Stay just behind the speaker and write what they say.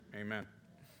Amen.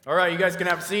 All right, you guys can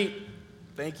have a seat.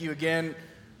 Thank you again,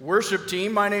 worship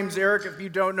team. My name's Eric. If you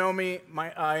don't know me,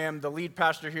 I am the lead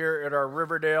pastor here at our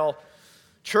Riverdale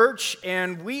Church,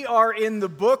 and we are in the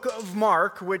book of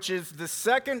Mark, which is the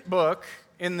second book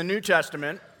in the New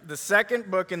Testament. The second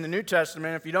book in the New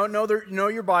Testament. If you don't know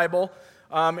your Bible,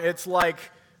 it's like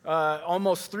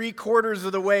almost 3/4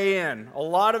 of the way in. A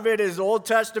lot of it is Old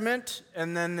Testament,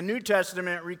 and then the New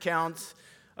Testament recounts.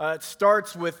 It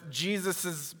starts with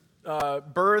Jesus'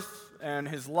 birth and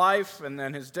his life, and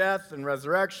then his death and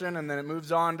resurrection, and then it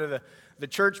moves on to the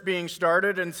church being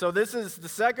started. And so this is the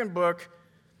second book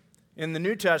in the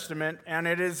New Testament, and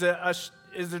it is a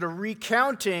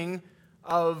recounting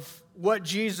of what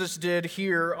Jesus did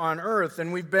here on earth.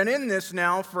 And we've been in this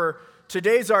now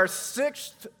today's our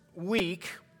 6th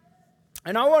week,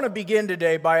 and I want to begin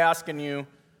today by asking you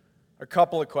a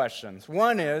couple of questions.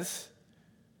 One is,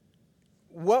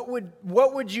 what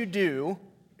would you do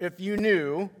if you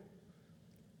knew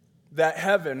that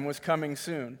heaven was coming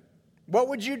soon? What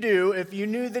would you do if you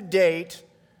knew the date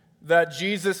that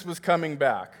Jesus was coming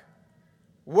back?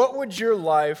 What would your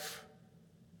life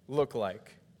look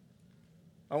like?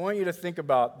 I want you to think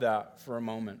about that for a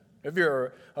moment. If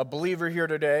you're a believer here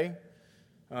today,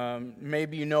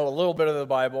 maybe you know a little bit of the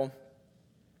Bible,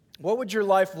 what would your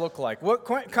life look like? What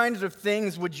kinds of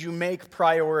things would you make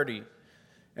priority?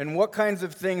 And what kinds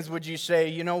of things would you say,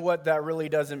 you know what, that really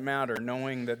doesn't matter,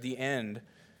 knowing that the end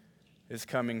is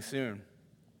coming soon?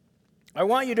 I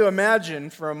want you to imagine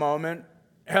for a moment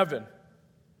heaven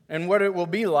and what it will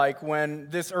be like when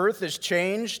this earth is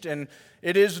changed and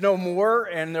it is no more,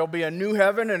 and there'll be a new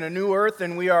heaven and a new earth,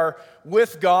 and we are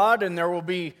with God, and there will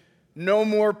be no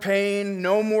more pain,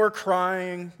 no more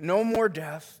crying, no more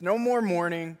death, no more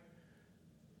mourning,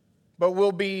 but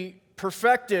we'll be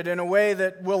perfected in a way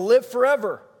that will live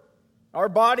forever. Our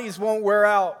bodies won't wear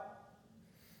out.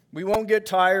 We won't get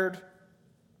tired.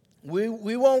 We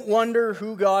won't wonder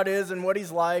who God is and what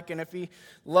He's like and if He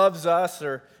loves us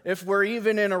or if we're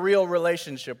even in a real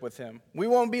relationship with Him. We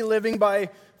won't be living by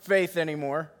faith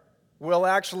anymore. We'll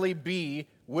actually be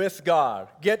with God,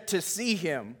 get to see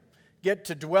Him, get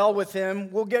to dwell with Him.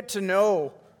 We'll get to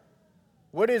know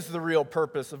what is the real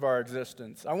purpose of our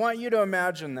existence. I want you to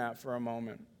imagine that for a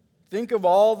moment. Think of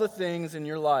all the things in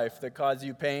your life that cause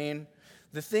you pain,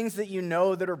 the things that you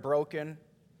know that are broken,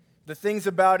 the things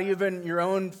about even your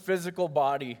own physical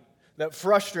body that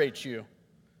frustrate you,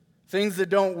 things that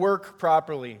don't work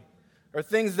properly, or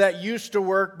things that used to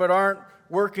work but aren't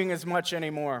working as much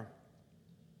anymore.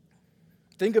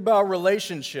 Think about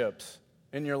relationships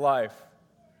in your life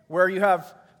where you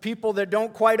have people that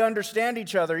don't quite understand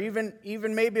each other,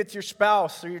 even maybe it's your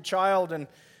spouse or your child, and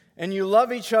you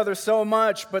love each other so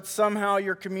much, but somehow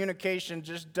your communication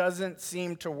just doesn't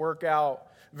seem to work out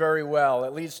very well.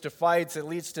 It leads to fights.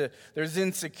 There's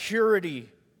insecurity,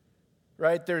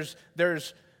 right? There's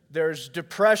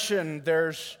depression.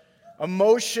 There's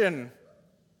emotion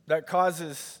that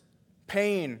causes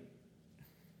pain,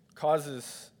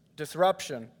 causes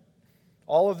disruption.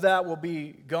 All of that will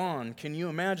be gone. Can you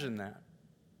imagine that?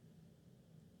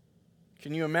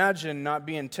 Can you imagine not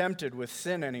being tempted with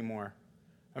sin anymore?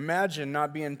 Imagine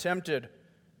not being tempted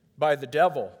by the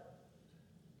devil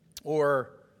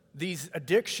or these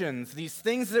addictions, these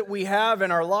things that we have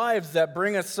in our lives that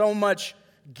bring us so much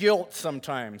guilt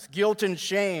sometimes, guilt and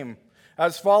shame.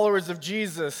 As followers of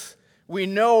Jesus, we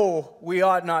know we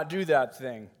ought not do that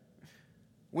thing.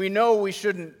 We know we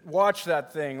shouldn't watch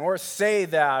that thing or say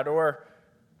that or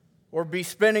be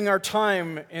spending our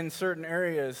time in certain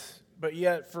areas, but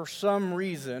yet for some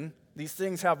reason, these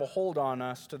things have a hold on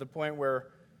us to the point where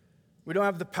we don't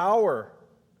have the power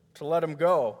to let them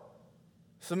go.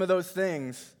 Some of those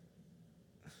things,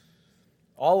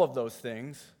 all of those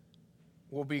things,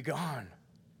 will be gone.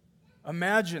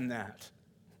 Imagine that.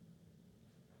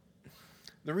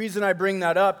 The reason I bring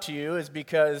that up to you is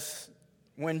because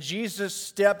when Jesus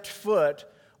stepped foot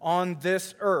on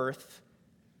this earth,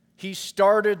 He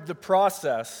started the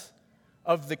process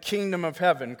of the kingdom of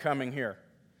heaven coming here.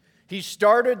 He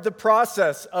started the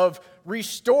process of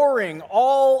restoring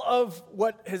all of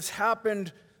what has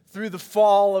happened through the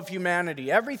fall of humanity.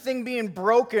 Everything being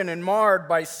broken and marred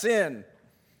by sin.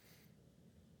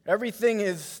 Everything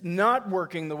is not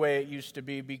working the way it used to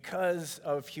be because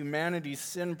of humanity's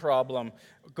sin problem,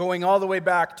 going all the way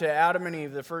back to Adam and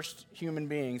Eve, the first human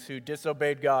beings who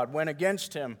disobeyed God, went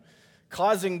against Him,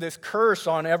 causing this curse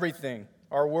on everything,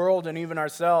 our world and even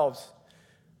ourselves.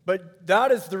 But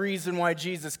that is the reason why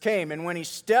Jesus came. And when He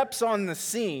steps on the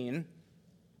scene,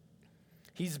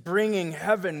 He's bringing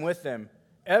heaven with Him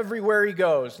everywhere He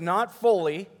goes. Not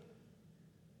fully,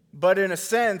 but in a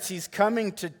sense, he's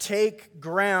coming to take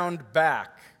ground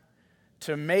back,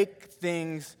 to make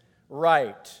things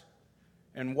right.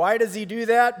 And why does he do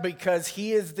that? Because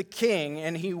he is the king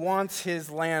and he wants his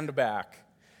land back.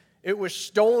 It was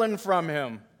stolen from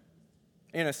him,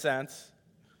 in a sense.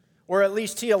 Or at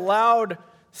least he allowed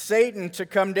Satan to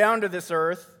come down to this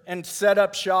earth and set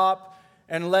up shop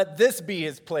and let this be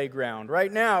his playground.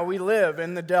 Right now, we live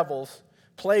in the devil's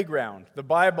playground. The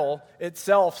Bible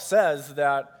itself says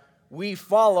that we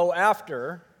follow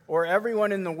after, or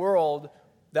everyone in the world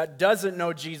that doesn't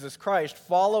know Jesus Christ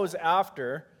follows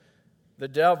after the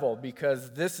devil,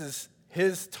 because this is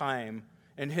his time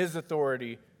and his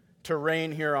authority to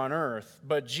reign here on earth.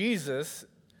 But Jesus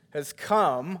has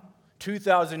come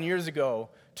 2,000 years ago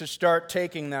to start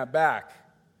taking that back,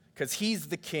 because he's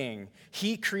the king.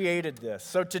 He created this.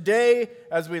 So today,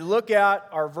 as we look at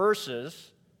our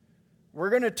verses, we're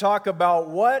going to talk about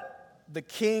what the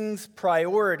king's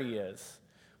priority is.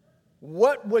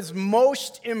 What was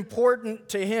most important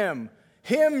to him?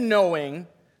 Him knowing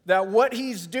that what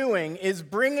he's doing is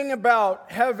bringing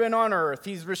about heaven on earth.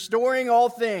 He's restoring all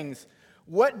things.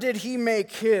 What did he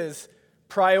make his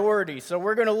priority? So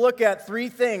we're going to look at three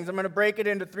things. I'm going to break it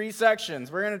into three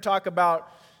sections. We're going to talk about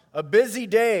a busy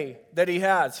day that he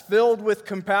has, filled with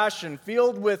compassion,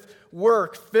 filled with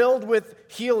work, filled with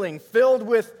healing, filled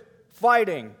with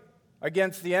fighting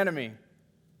against the enemy.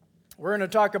 We're going to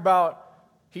talk about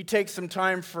he takes some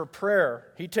time for prayer.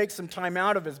 He takes some time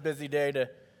out of his busy day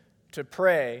to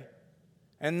pray.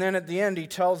 And then at the end, he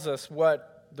tells us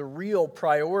what the real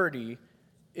priority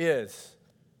is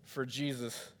for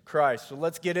Jesus Christ. So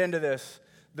let's get into this.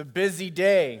 The busy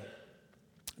day.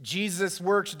 Jesus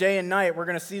works day and night. We're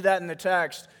going to see that in the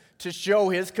text to show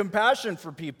his compassion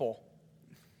for people.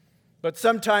 But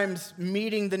sometimes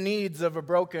meeting the needs of a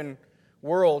broken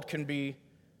world can be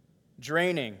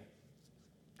draining.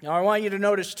 Now, I want you to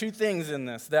notice two things in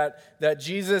this. That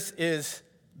Jesus is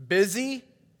busy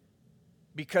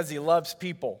because he loves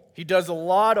people. He does a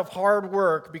lot of hard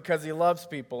work because he loves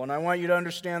people. And I want you to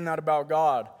understand that about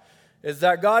God, is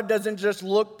that God doesn't just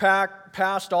look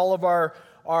past all of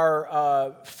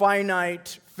our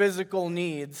finite physical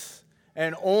needs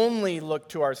and only look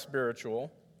to our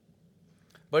spiritual,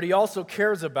 but he also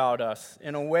cares about us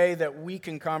in a way that we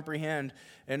can comprehend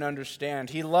and understand.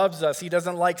 He loves us. He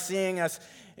doesn't like seeing us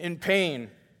in pain,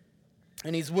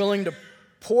 and he's willing to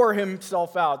pour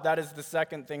himself out. That is the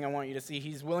second thing I want you to see.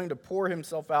 He's willing to pour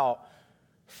himself out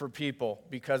for people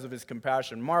because of his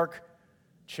compassion. Mark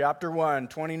chapter 1,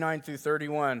 29 through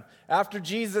 31. After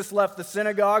Jesus left the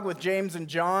synagogue with James and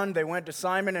John, they went to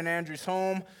Simon and Andrew's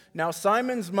home. Now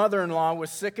Simon's mother-in-law was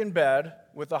sick in bed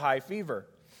with a high fever.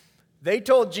 They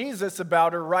told Jesus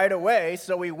about her right away,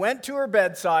 so he went to her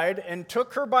bedside and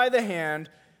took her by the hand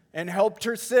and helped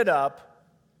her sit up.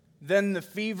 Then the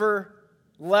fever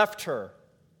left her.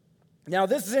 Now,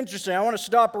 this is interesting. I want to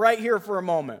stop right here for a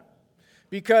moment,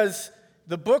 because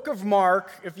the book of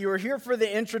Mark, if you were here for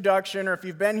the introduction, or if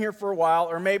you've been here for a while,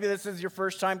 or maybe this is your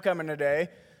first time coming today,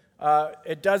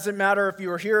 it doesn't matter if you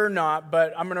were here or not,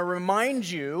 but I'm going to remind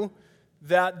you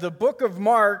that the book of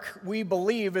Mark, we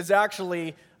believe, is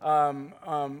actually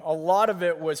a lot of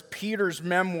it was Peter's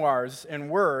memoirs and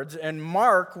words, and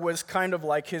Mark was kind of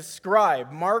like his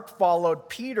scribe. Mark followed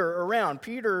Peter around.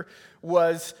 Peter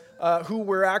was who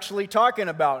we're actually talking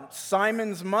about.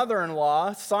 Simon's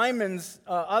mother-in-law, Simon's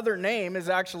other name is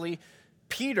actually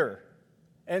Peter.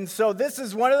 And so this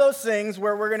is one of those things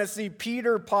where we're going to see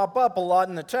Peter pop up a lot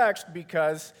in the text,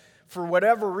 because for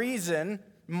whatever reason,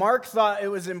 Mark thought it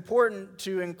was important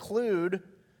to include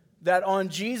that on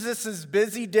Jesus'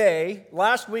 busy day.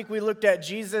 Last week we looked at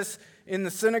Jesus in the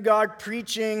synagogue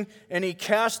preaching, and he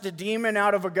cast a demon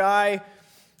out of a guy.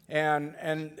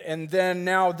 And then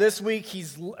now this week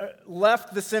he's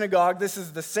left the synagogue. This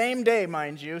is the same day,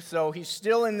 mind you. So he's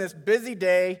still in this busy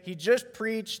day. He just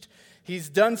preached. He's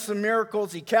done some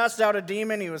miracles. He cast out a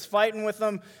demon. He was fighting with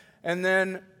them. And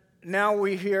then now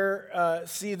we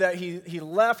see that he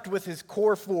left with his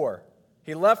core four.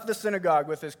 He left the synagogue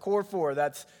with his core four.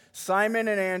 That's Simon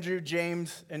and Andrew,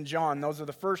 James and John. Those are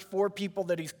the first four people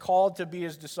that he's called to be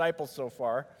his disciples so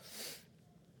far.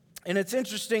 And it's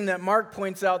interesting that Mark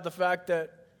points out the fact that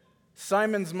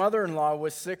Simon's mother-in-law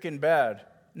was sick in bed.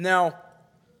 Now,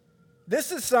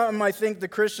 this is something I think the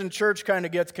Christian church kind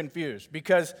of gets confused,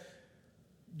 because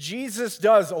Jesus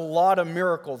does a lot of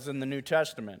miracles in the New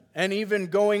Testament. And even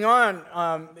going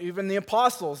on, even the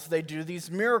apostles, they do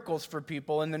these miracles for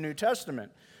people in the New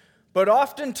Testament. But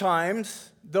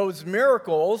oftentimes, those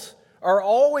miracles are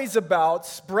always about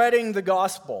spreading the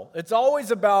gospel. It's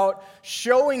always about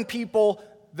showing people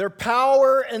their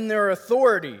power and their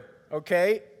authority,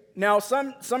 okay? Now,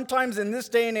 sometimes in this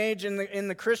day and age, in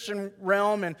the Christian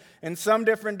realm and in some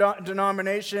different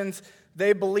denominations,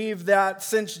 they believe that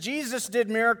since Jesus did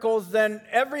miracles, then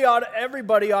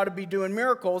everybody ought to be doing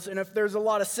miracles. And if there's a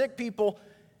lot of sick people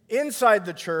inside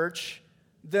the church,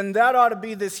 then that ought to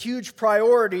be this huge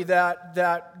priority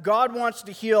that God wants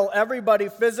to heal everybody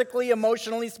physically,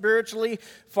 emotionally, spiritually,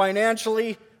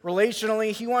 financially,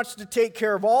 relationally. He wants to take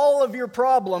care of all of your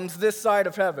problems this side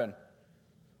of heaven.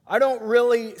 I don't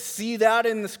really see that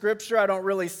in the scripture. I don't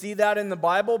really see that in the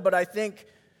Bible, but I think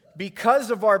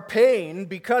because of our pain,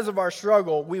 because of our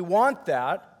struggle, we want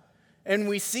that, and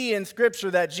we see in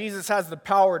scripture that Jesus has the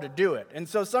power to do it. And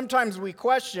so sometimes we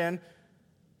question,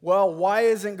 well, why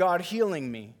isn't God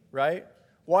healing me, right?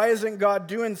 Why isn't God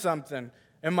doing something?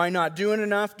 Am I not doing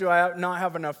enough? Do I not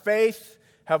have enough faith?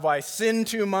 Have I sinned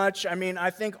too much? I mean, I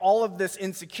think all of this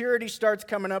insecurity starts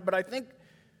coming up, but I think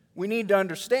we need to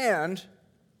understand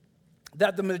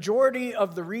that the majority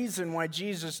of the reason why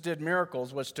Jesus did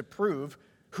miracles was to prove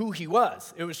who he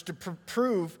was. It was to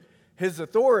prove his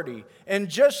authority. And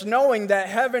just knowing that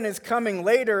heaven is coming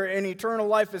later and eternal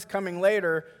life is coming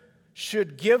later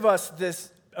should give us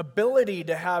this ability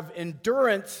to have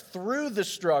endurance through the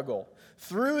struggle,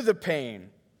 through the pain.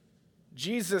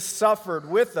 Jesus suffered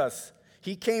with us.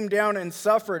 He came down and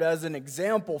suffered as an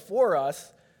example for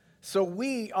us, so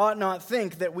we ought not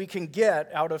think that we can get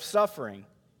out of suffering,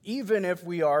 even if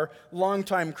we are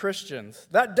longtime Christians.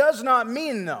 That does not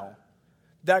mean, though,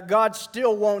 that God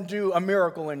still won't do a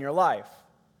miracle in your life.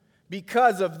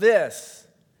 Because of this,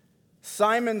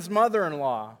 Simon's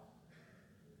mother-in-law,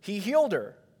 he healed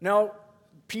her. Now,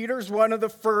 Peter's one of the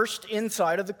first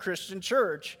inside of the Christian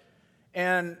church,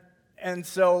 and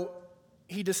so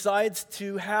he decides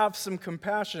to have some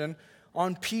compassion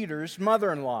on Peter's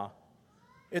mother-in-law.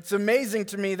 It's amazing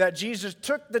to me that Jesus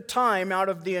took the time out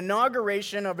of the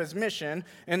inauguration of his mission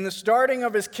and the starting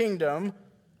of his kingdom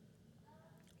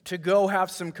to go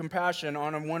have some compassion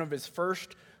on one of his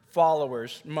first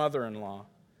followers' mother-in-law.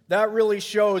 That really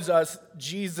shows us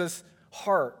Jesus'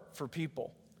 heart for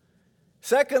people.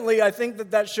 Secondly, I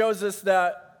think that shows us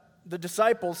that the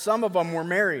disciples, some of them were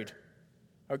married.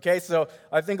 Okay, so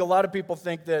I think a lot of people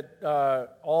think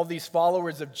that all these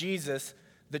followers of Jesus,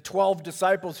 the 12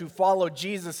 disciples who followed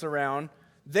Jesus around,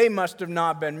 they must have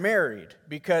not been married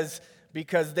because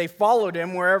they followed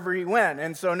him wherever he went.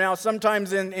 And so now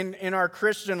sometimes in our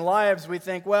Christian lives we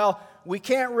think, well, we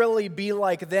can't really be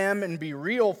like them and be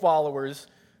real followers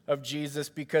of Jesus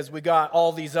because we got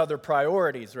all these other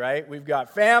priorities, right? We've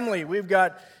got family, we've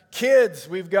got kids,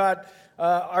 we've got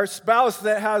our spouse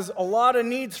that has a lot of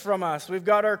needs from us. We've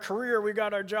got our career, we've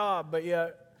got our job. But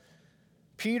yet,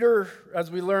 Peter,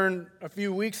 as we learned a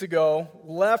few weeks ago,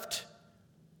 left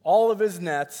all of his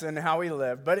nets and how he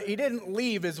lived. But he didn't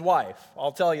leave his wife,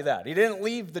 I'll tell you that. He didn't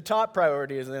leave the top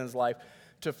priorities in his life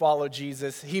to follow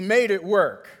Jesus. He made it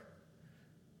work.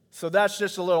 So that's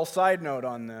just a little side note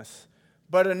on this.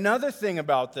 But another thing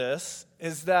about this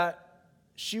is that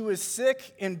she was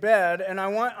sick in bed, and I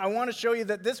want to show you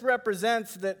that this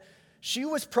represents that she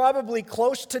was probably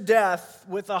close to death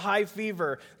with a high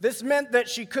fever. This meant that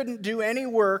she couldn't do any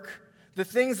work, the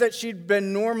things that she'd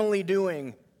been normally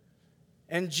doing.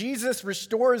 And Jesus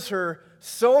restores her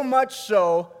so much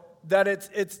so that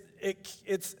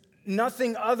it's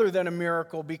nothing other than a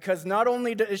miracle, because not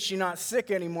only is she not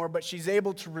sick anymore, but she's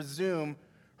able to resume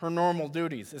her normal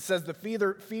duties. It says the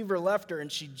fever left her,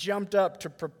 and she jumped up to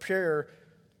prepare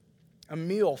a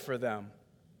meal for them.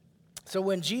 So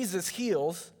when Jesus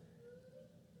heals,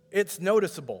 it's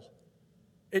noticeable.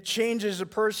 It changes a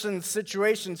person's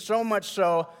situation so much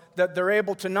so that they're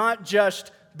able to not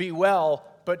just be well,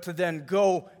 but to then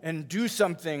go and do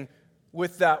something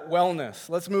with that wellness.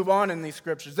 Let's move on in these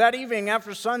scriptures. That evening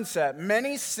after sunset,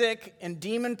 many sick and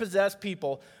demon-possessed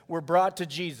people were brought to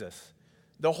Jesus.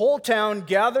 The whole town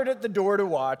gathered at the door to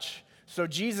watch. So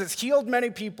Jesus healed many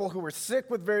people who were sick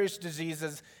with various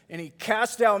diseases, and he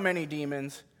cast out many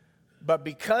demons. But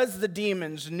because the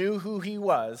demons knew who he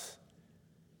was,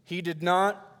 he did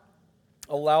not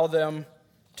allow them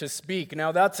to speak.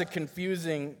 Now that's a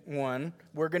confusing one.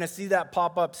 We're going to see that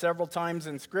pop up several times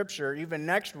in Scripture, even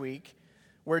next week,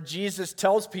 where Jesus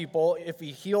tells people if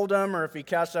he healed them or if he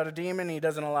cast out a demon, he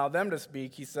doesn't allow them to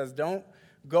speak. He says, don't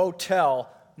go tell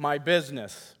my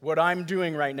business, what I'm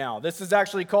doing right now. This is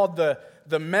actually called the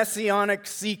messianic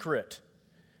secret.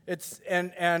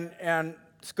 And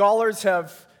scholars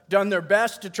have done their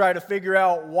best to try to figure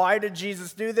out why did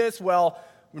Jesus do this. Well,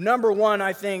 number one,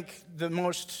 I think the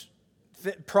most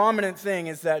prominent thing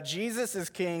is that Jesus is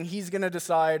king. He's going to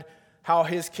decide how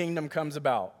his kingdom comes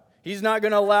about. He's not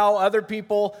going to allow other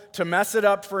people to mess it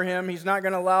up for him. He's not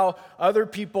going to allow other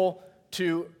people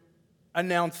to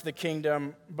announce the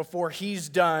kingdom before he's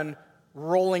done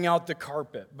rolling out the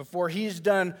carpet, before he's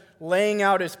done laying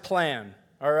out his plan.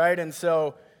 All right? And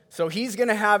so he's going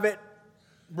to have it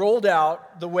rolled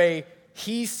out the way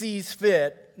he sees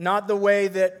fit, not the way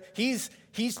that he's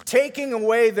taking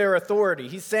away their authority.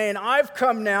 He's saying, I've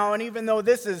come now, and even though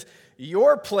this is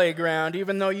your playground,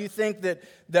 even though you think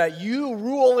that you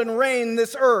rule and reign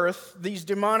this earth, these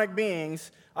demonic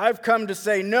beings, I've come to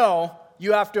say, no,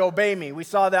 you have to obey me. We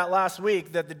saw that last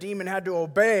week, that the demon had to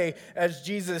obey as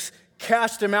Jesus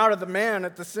cast him out of the man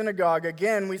at the synagogue.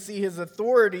 Again, we see his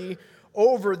authority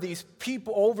over these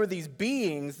people, over these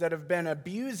beings that have been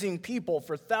abusing people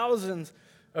for thousands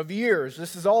of years.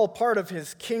 This is all part of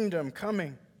his kingdom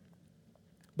coming.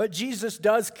 But Jesus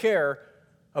does care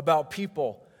about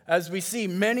people. As we see,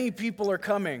 many people are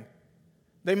coming.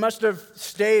 They must have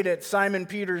stayed at Simon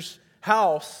Peter's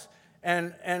house,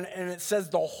 and it says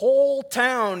the whole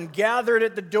town gathered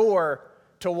at the door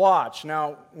to watch.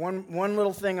 Now, one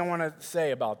little thing I want to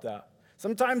say about that.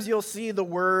 Sometimes you'll see the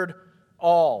word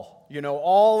all.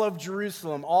 All of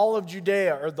Jerusalem, all of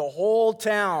Judea, or the whole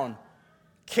town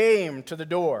came to the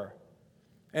door.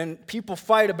 And people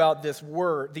fight about these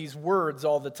words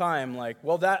all the time, like,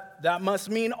 well, that must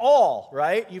mean all,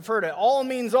 right? You've heard it. All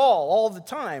means all the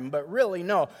time, but really,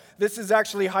 no. This is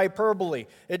actually hyperbole.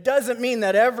 It doesn't mean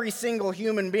that every single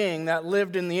human being that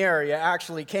lived in the area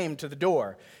actually came to the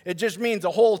door. It just means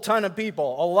a whole ton of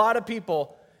people, a lot of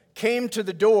people came to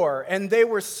the door, and they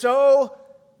were so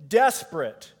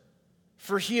desperate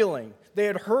for healing. They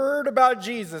had heard about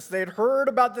Jesus. They had heard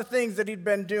about the things that he'd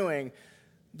been doing,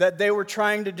 that they were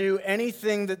trying to do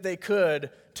anything that they could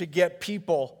to get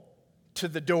people to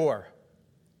the door.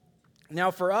 Now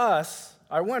for us,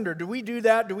 I wonder, do we do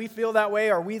that? Do we feel that way?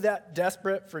 Are we that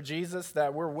desperate for Jesus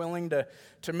that we're willing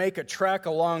to make a trek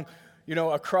along,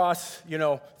 across,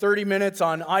 30 minutes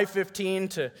on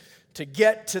I-15 to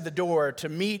get to the door, to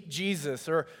meet Jesus?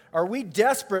 Or are we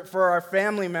desperate for our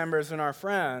family members and our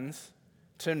friends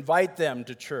to invite them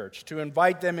to church, to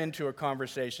invite them into a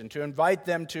conversation, to invite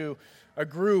them to a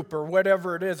group or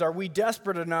whatever it is? Are we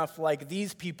desperate enough like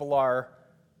these people are,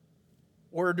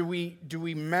 or do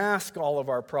we mask all of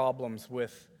our problems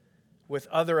with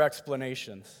other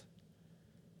explanations?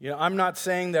 I'm not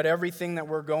saying that everything that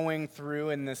we're going through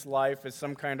in this life is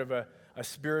some kind of a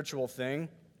spiritual thing.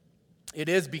 It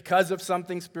is because of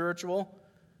something spiritual,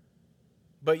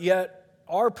 but yet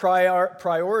our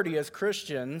priority as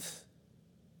Christians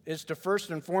is to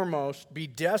first and foremost be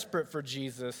desperate for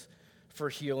Jesus for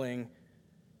healing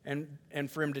and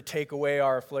for him to take away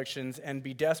our afflictions, and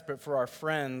be desperate for our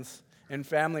friends and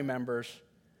family members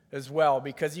as well.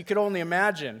 Because you could only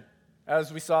imagine,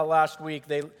 as we saw last week,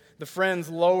 the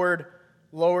friends we're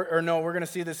going to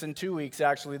see this in 2 weeks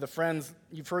actually. The friends,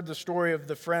 you've heard the story of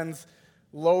the friends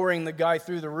lowering the guy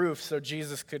through the roof so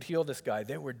Jesus could heal this guy.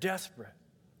 They were desperate.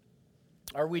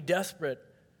 Are we desperate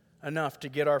enough to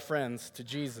get our friends to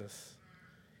Jesus?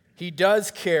 He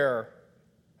does care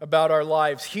about our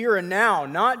lives here and now,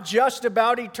 not just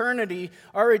about eternity.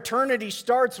 Our eternity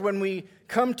starts when we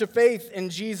come to faith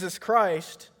in Jesus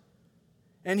Christ,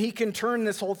 and he can turn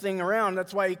this whole thing around.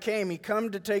 That's why he came. He came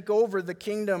to take over the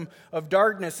kingdom of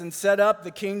darkness and set up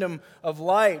the kingdom of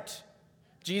light.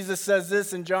 Jesus says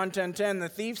this in John 10:10, the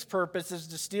thief's purpose is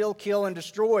to steal, kill, and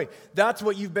destroy. That's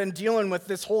what you've been dealing with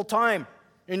this whole time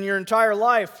in your entire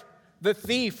life. The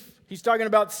thief, he's talking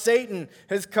about Satan,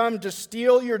 has come to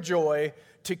steal your joy,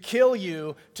 to kill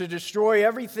you, to destroy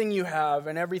everything you have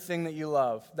and everything that you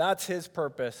love. That's his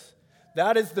purpose.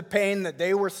 That is the pain that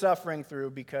they were suffering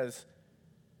through because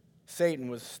Satan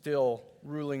was still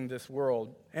ruling this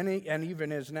world, and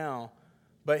even is now.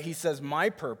 But he says, my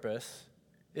purpose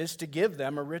is to give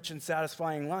them a rich and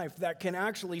satisfying life that can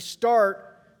actually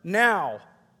start now.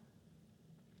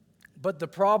 But the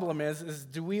problem is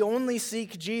do we only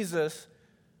seek Jesus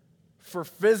for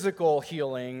physical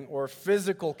healing or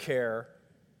physical care?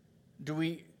 Do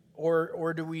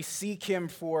we seek him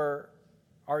for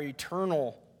our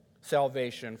eternal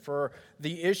salvation, for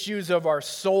the issues of our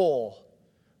soul,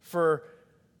 for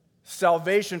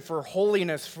salvation, for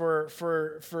holiness,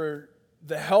 for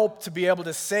the help to be able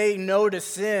to say no to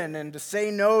sin and to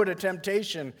say no to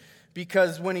temptation?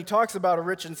 Because when he talks about a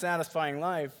rich and satisfying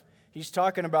life, he's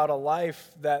talking about a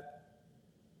life that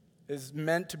is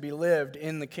meant to be lived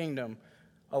in the kingdom,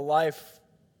 a life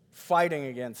fighting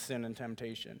against sin and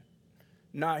temptation.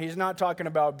 He's not talking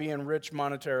about being rich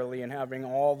monetarily and having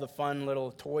all the fun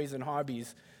little toys and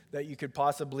hobbies that you could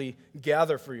possibly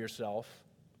gather for yourself.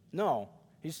 No,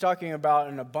 He's talking about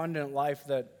an abundant life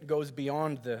that goes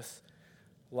beyond this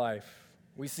life.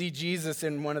 We see Jesus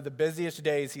in one of the busiest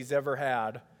days he's ever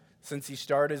had since he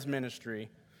started his ministry.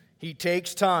 He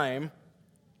takes time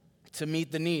to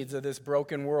meet the needs of this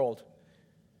broken world.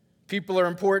 People are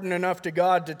important enough to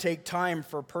God to take time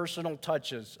for personal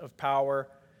touches of power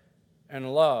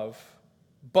and love.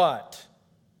 But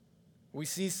we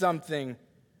see something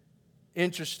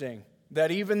interesting,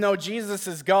 that even though Jesus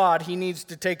is God, he needs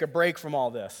to take a break from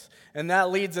all this. And that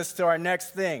leads us to our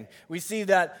next thing. We see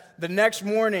that the next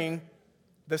morning,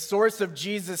 the source of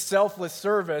Jesus' selfless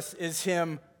service is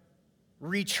him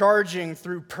recharging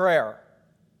through prayer.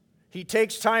 He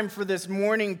takes time for this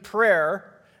morning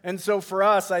prayer. And so for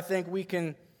us, I think we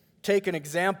can take an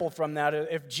example from that.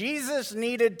 If Jesus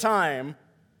needed time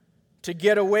to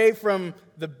get away from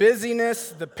the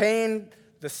busyness, the pain,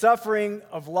 the suffering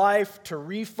of life, to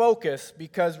refocus,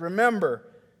 because remember,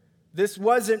 this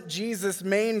wasn't Jesus'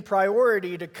 main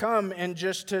priority to come and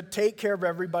just to take care of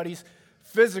everybody's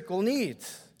physical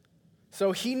needs.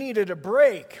 So he needed a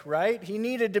break, right? He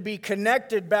needed to be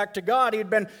connected back to God. He had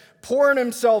been pouring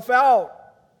himself out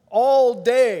all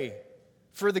day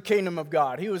for the kingdom of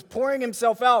God. He was pouring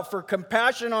himself out for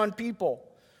compassion on people.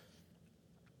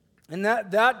 And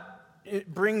that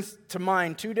it brings to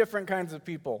mind two different kinds of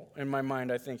people in my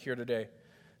mind, I think, here today.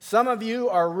 Some of you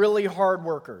are really hard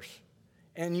workers,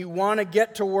 and you want to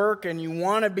get to work, and you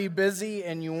want to be busy,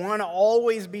 and you want to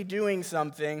always be doing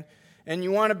something, and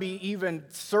you want to be even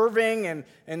serving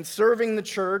and serving the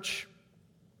church,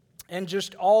 and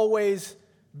just always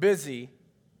busy.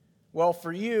 Well,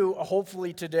 for you,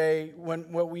 hopefully today,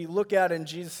 when what we look at in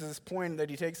Jesus' point that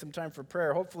he takes some time for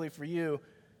prayer, hopefully for you,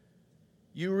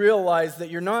 you realize that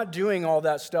you're not doing all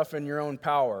that stuff in your own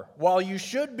power. While you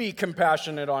should be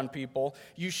compassionate on people,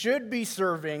 you should be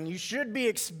serving, you should be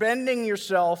expending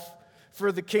yourself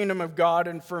for the kingdom of God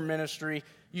and for ministry,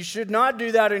 you should not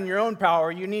do that in your own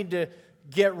power. You need to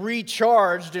get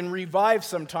recharged and revived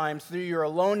sometimes through your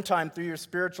alone time, through your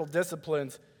spiritual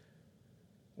disciplines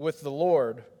with the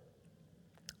Lord.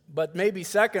 But maybe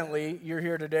secondly, you're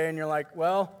here today and you're like,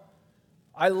 well,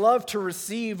 I love to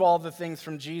receive all the things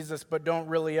from Jesus, but don't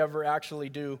really ever actually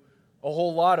do a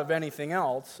whole lot of anything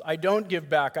else. I don't give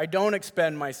back. I don't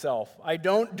expend myself. I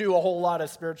don't do a whole lot of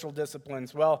spiritual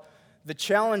disciplines. Well, the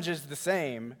challenge is the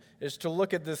same, is to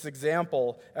look at this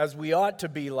example as we ought to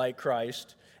be like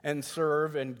Christ and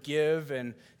serve and give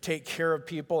and take care of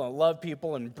people and love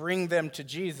people and bring them to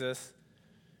Jesus.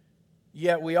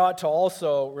 Yet we ought to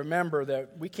also remember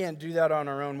that we can't do that on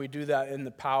our own. We do that in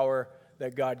the power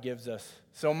that God gives us.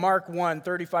 So Mark 1,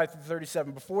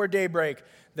 35-37, before daybreak,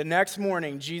 the next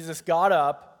morning, Jesus got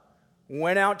up,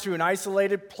 went out to an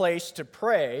isolated place to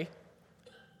pray.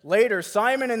 Later,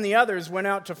 Simon and the others went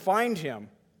out to find him.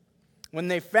 When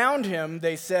they found him,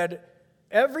 they said,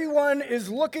 "Everyone is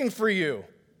looking for you."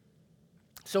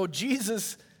 So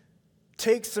Jesus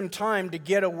takes some time to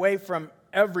get away from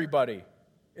everybody.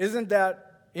 Isn't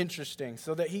that interesting?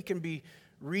 So that he can be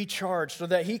recharged, so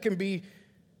that he can be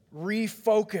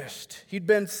refocused. He'd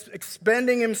been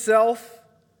expending himself,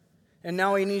 and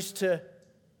now he needs to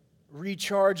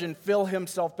recharge and fill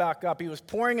himself back up. He was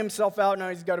pouring himself out, now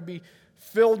he's got to be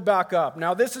filled back up.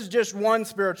 Now, this is just one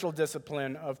spiritual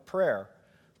discipline of prayer,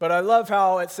 but I love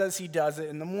how it says he does it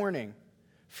in the morning.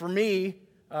 For me,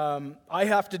 I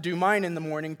have to do mine in the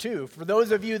morning too. For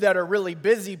those of you that are really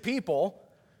busy people,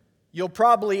 you'll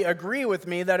probably agree with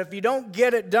me that if you don't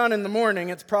get it done in the morning,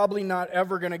 it's probably not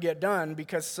ever going to get done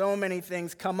because so many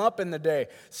things come up in the day.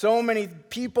 So many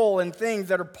people and things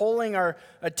that are pulling our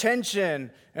attention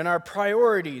and our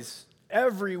priorities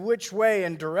every which way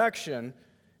and direction.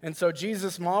 And so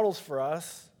Jesus models for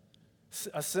us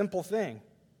a simple thing.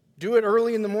 Do it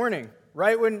early in the morning,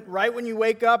 right when you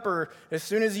wake up, or as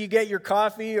soon as you get your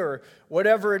coffee or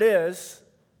whatever it is.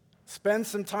 Spend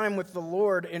some time with the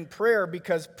Lord in prayer,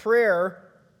 because prayer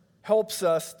helps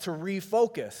us to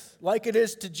refocus, like it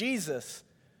is to Jesus.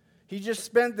 He just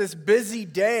spent this busy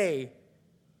day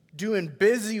doing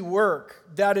busy work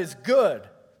that is good.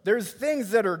 There's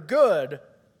things that are good,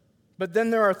 but then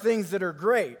there are things that are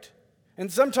great.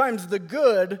 And sometimes the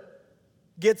good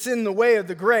gets in the way of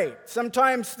the great.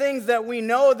 Sometimes things that we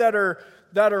know that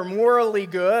are morally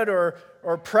good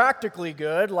or practically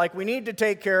good, like we need to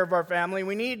take care of our family,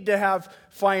 we need to have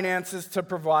finances to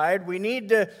provide, we need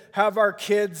to have our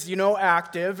kids,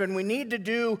 active, and we need to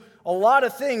do a lot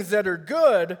of things that are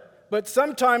good, but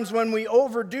sometimes when we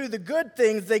overdo the good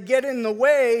things, they get in the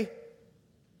way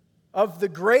of the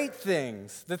great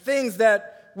things, the things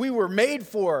that we were made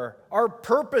for, our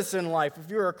purpose in life.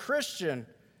 If you're a Christian,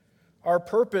 our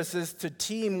purpose is to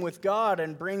team with God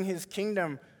and bring his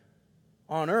kingdom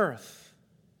on earth.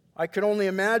 I could only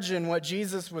imagine what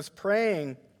Jesus was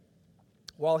praying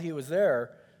while he was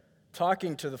there,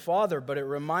 talking to the Father, but it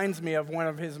reminds me of one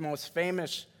of his most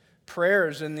famous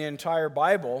prayers in the entire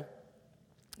Bible.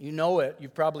 You know it,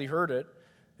 you've probably heard it.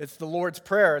 It's the Lord's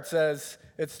Prayer.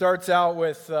 It starts out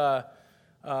with,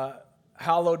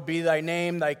 hallowed be thy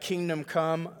name, thy kingdom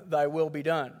come, thy will be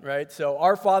done, right? So,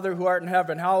 our Father who art in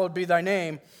heaven, hallowed be thy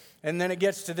name. And then it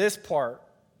gets to this part.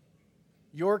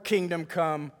 Your kingdom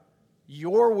come,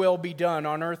 your will be done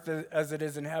on earth as it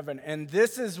is in heaven. And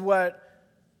this is what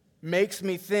makes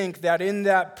me think that in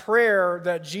that prayer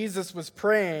that Jesus was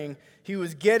praying, he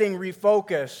was getting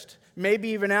refocused, maybe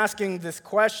even asking this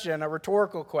question, a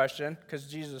rhetorical question, because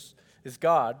Jesus is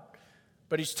God.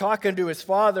 But he's talking to his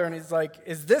Father, and he's like,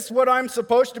 is this what I'm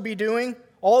supposed to be doing?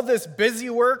 All this busy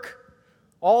work?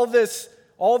 All this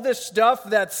stuff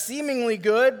that's seemingly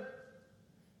good?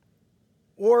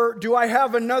 Or do I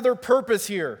have another purpose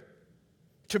here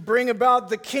to bring about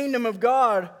the kingdom of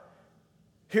God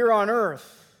here on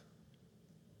earth?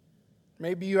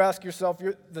 Maybe you ask yourself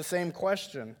the same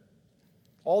question.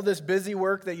 All this busy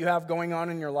work that you have going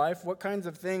on in your life, what kinds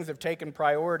of things have taken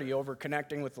priority over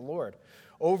connecting with the Lord?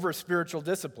 Over spiritual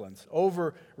disciplines,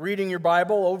 over reading your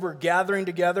Bible, over gathering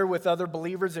together with other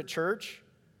believers at church,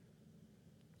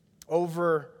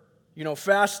 over,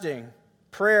 fasting,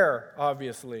 prayer,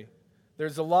 obviously.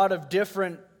 There's a lot of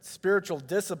different spiritual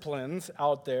disciplines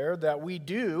out there that we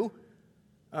do.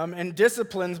 And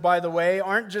disciplines, by the way,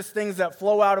 aren't just things that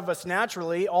flow out of us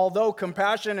naturally, although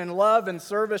compassion and love and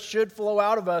service should flow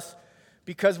out of us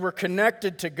because we're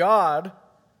connected to God.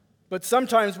 But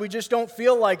sometimes we just don't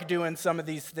feel like doing some of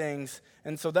these things,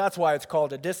 and so that's why it's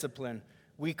called a discipline.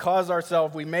 We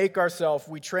make ourselves,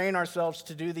 we train ourselves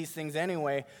to do these things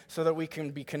anyway so that we can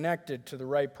be connected to the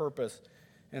right purpose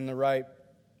and the right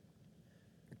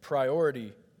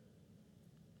priority,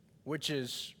 which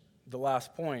is the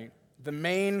last point. The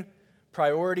main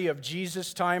priority of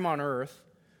Jesus' time on earth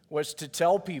was to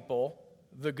tell people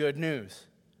the good news.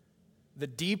 The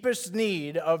deepest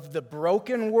need of the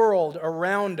broken world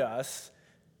around us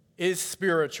is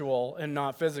spiritual and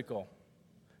not physical.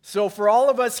 So for all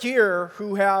of us here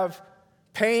who have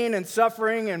pain and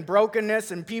suffering and brokenness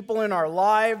and people in our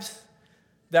lives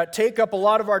that take up a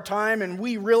lot of our time, and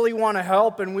we really want to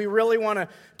help, and we really want to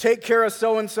take care of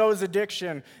so-and-so's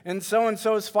addiction and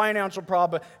so-and-so's financial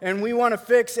problem, and we want to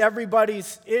fix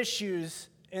everybody's issues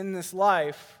in this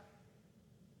life,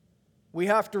 we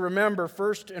have to remember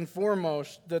first and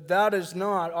foremost that is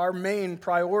not our main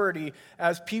priority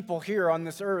as people here on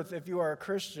this earth. If you are a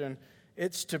Christian,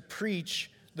 it's to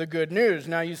preach the good news.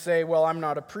 Now you say, well, I'm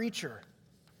not a preacher.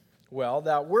 Well,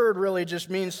 that word really just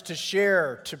means to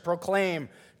share, to proclaim,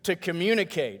 to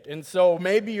communicate. And so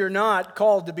maybe you're not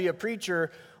called to be a preacher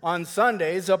on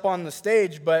Sundays up on the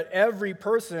stage, but every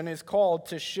person is called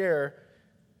to share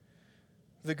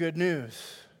the good news.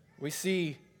 We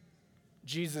see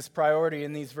Jesus' priority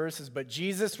in these verses, but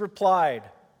Jesus replied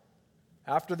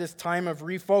after this time of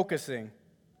refocusing,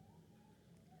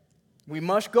 we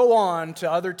must go on to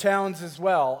other towns as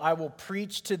well. I will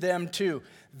preach to them too.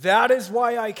 That is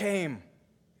why I came.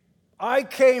 I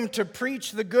came to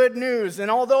preach the good news.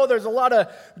 And although there's a lot of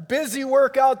busy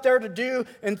work out there to do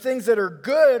and things that are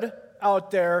good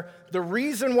out there, the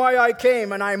reason why I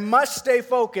came, and I must stay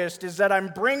focused, is that I'm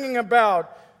bringing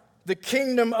about the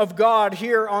kingdom of God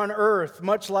here on earth,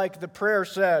 much like the prayer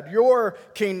said, your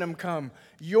kingdom come,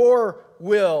 your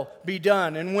will be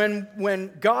done. And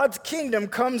when God's kingdom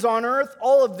comes on earth,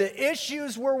 all of the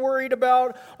issues we're worried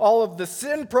about, all of the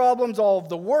sin problems, all of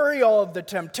the worry, all of the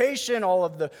temptation, all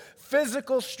of the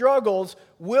physical struggles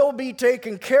will be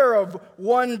taken care of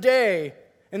one day.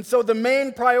 And so the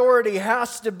main priority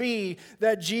has to be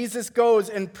that Jesus goes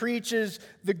and preaches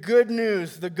the good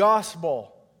news, the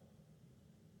gospel.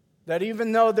 That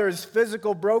even though there's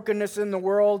physical brokenness in the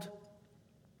world,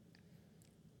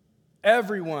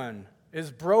 everyone is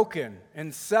broken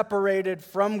and separated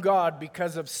from God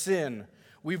because of sin.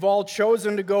 We've all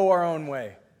chosen to go our own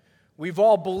way. We've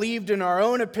all believed in our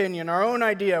own opinion, our own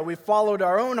idea. We've followed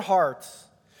our own hearts.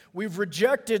 We've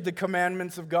rejected the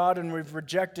commandments of God, and we've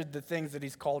rejected the things that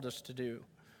He's called us to do.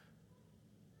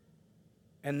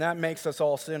 And that makes us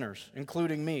all sinners,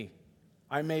 including me.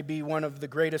 I may be one of the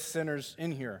greatest sinners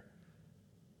in here.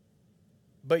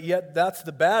 But yet that's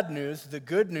the bad news. The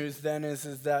good news then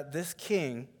is that this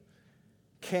king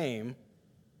came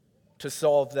to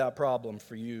solve that problem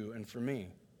for you and for me.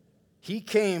 He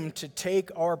came to take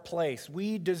our place.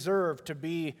 We deserve to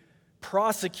be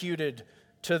prosecuted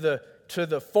to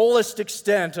the fullest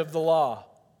extent of the law.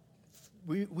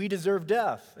 We deserve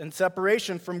death and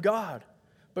separation from God.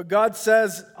 But God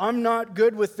says, I'm not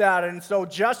good with that, and so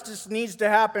justice needs to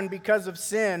happen because of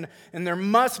sin, and there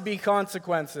must be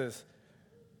consequences.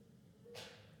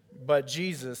 But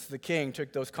Jesus, the King,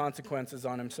 took those consequences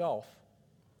on himself.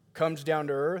 Comes down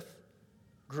to earth,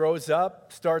 grows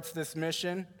up, starts this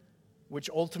mission, which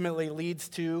ultimately leads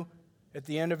to, at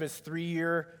the end of his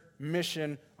 3-year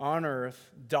mission on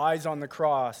earth, dies on the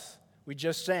cross. We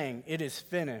just sang, it is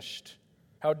finished.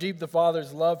 How deep the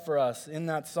Father's love for us in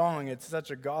that song. It's such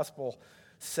a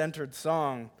gospel-centered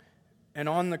song. And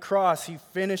on the cross, he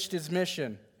finished his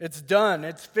mission. It's done.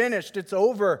 It's finished. It's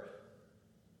over.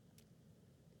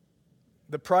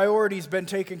 The priority's been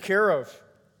taken care of.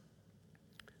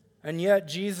 And yet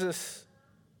Jesus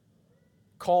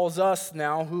calls us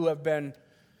now who have been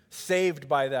saved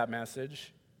by that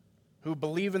message, who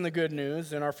believe in the good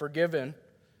news and are forgiven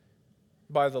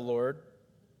by the Lord,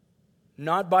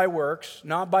 not by works,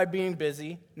 not by being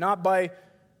busy, not by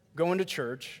going to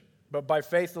church, but by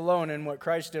faith alone in what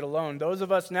Christ did alone. Those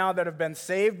of us now that have been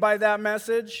saved by that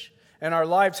message and our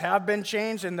lives have been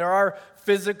changed, and there are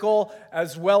physical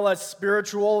as well as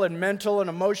spiritual and mental and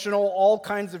emotional, all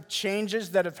kinds of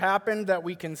changes that have happened that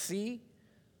we can see.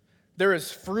 There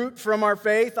is fruit from our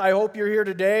faith. I hope you're here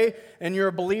today and you're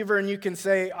a believer and you can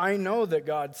say, I know that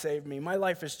God saved me. My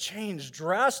life has changed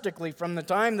drastically from the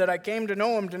time that I came to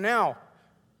know him to now.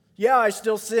 Yeah, I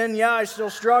still sin. Yeah, I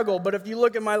still struggle. But if you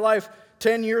look at my life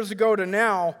 10 years ago to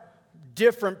now,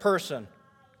 different person.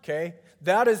 Okay?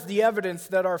 That is the evidence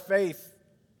that our faith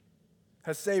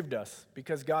has saved us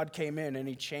because God came in and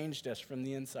he changed us from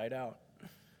the inside out.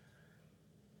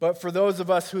 But for those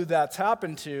of us who that's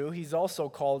happened to, he's also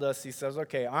called us. He says,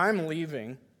 okay, I'm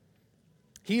leaving.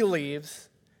 He leaves.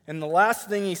 And the last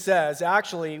thing he says,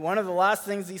 actually, one of the last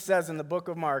things he says in the book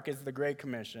of Mark is the Great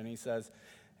Commission. He says,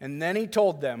 and then he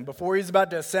told them, before he's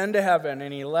about to ascend to heaven,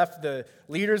 and he left the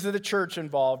leaders of the church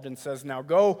involved and says, now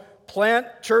go plant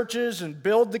churches and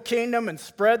build the kingdom and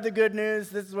spread the good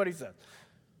news. This is what he said.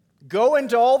 Go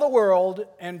into all the world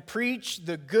and preach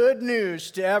the good news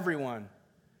to everyone.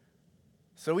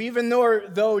 So even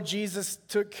though Jesus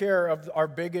took care of our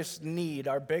biggest need,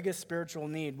 our biggest spiritual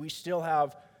need, we still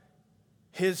have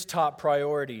his top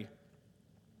priority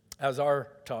as our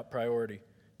top priority,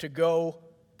 to go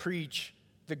preach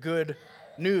the good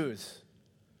news.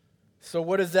 So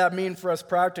what does that mean for us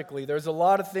practically? There's a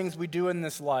lot of things we do in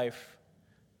this life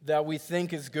that we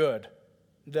think is good,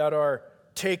 that are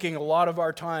taking a lot of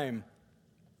our time.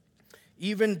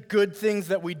 Even good things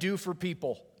that we do for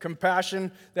people,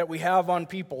 compassion that we have on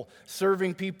people,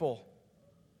 serving people.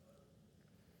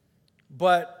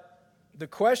 But the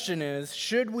question is,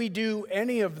 should we do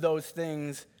any of those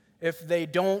things if they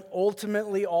don't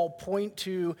ultimately all point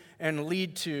to and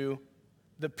lead to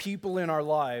the people in our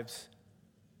lives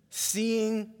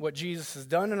seeing what Jesus has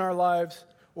done in our lives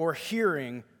or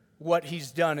hearing what he's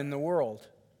done in the world?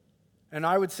 And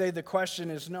I would say the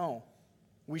question is no.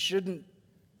 We shouldn't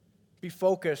be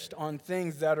focused on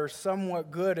things that are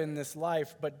somewhat good in this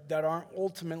life, but that aren't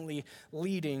ultimately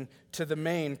leading to the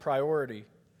main priority.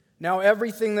 Now,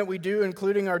 everything that we do,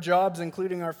 including our jobs,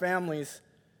 including our families,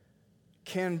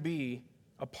 can be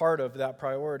a part of that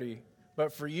priority.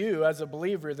 But for you, as a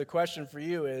believer, the question for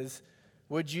you is,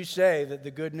 would you say that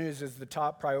the good news is the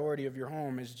top priority of your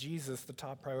home? Is Jesus the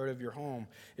top priority of your home?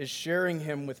 Is sharing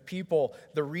him with people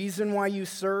the reason why you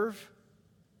serve?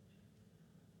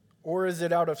 Or is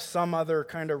it out of some other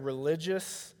kind of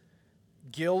religious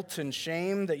guilt and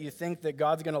shame that you think that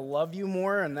God's going to love you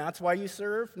more and that's why you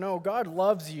serve? No, God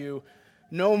loves you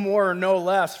no more or no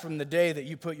less from the day that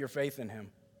you put your faith in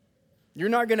him. You're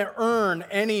not going to earn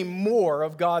any more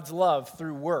of God's love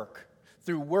through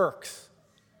works.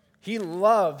 He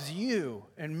loves you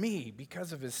and me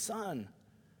because of his Son,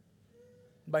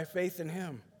 by faith in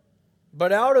him.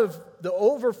 But out of the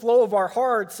overflow of our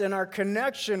hearts and our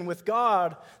connection with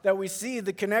God, that we see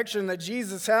the connection that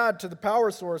Jesus had to the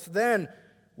power source, then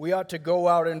we ought to go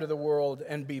out into the world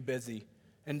and be busy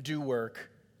and do work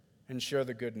and share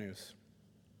the good news.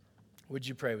 Would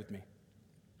you pray with me?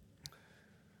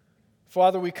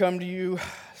 Father, we come to you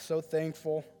so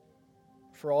thankful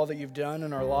for all that you've done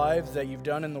in our lives, that you've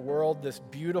done in the world, this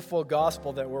beautiful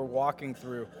gospel that we're walking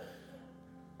through.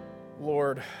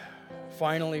 Lord,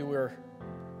 finally we're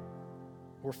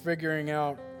figuring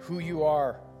out who you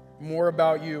are, more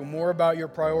about you, more about your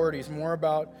priorities, more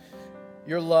about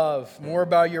your love, more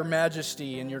about your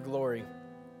majesty and your glory.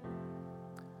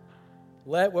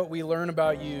 Let what we learn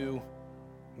about you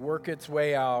work its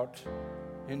way out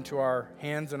into our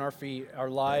hands and our feet, our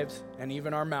lives, and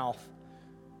even our mouth.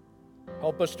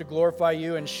 Help us to glorify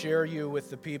you and share you with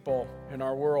the people in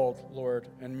our world, Lord,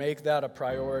 and make that a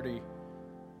priority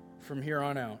from here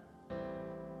on out.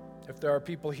 If there are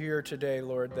people here today,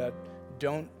 Lord, that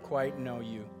don't quite know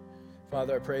you,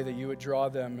 Father, I pray that you would draw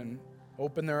them and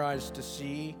open their eyes to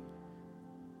see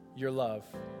your love,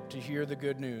 to hear the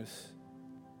good news,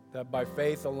 that by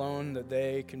faith alone that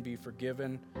they can be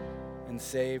forgiven and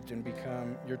saved and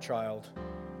become your child.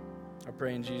 I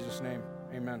pray in Jesus' name,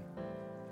 amen.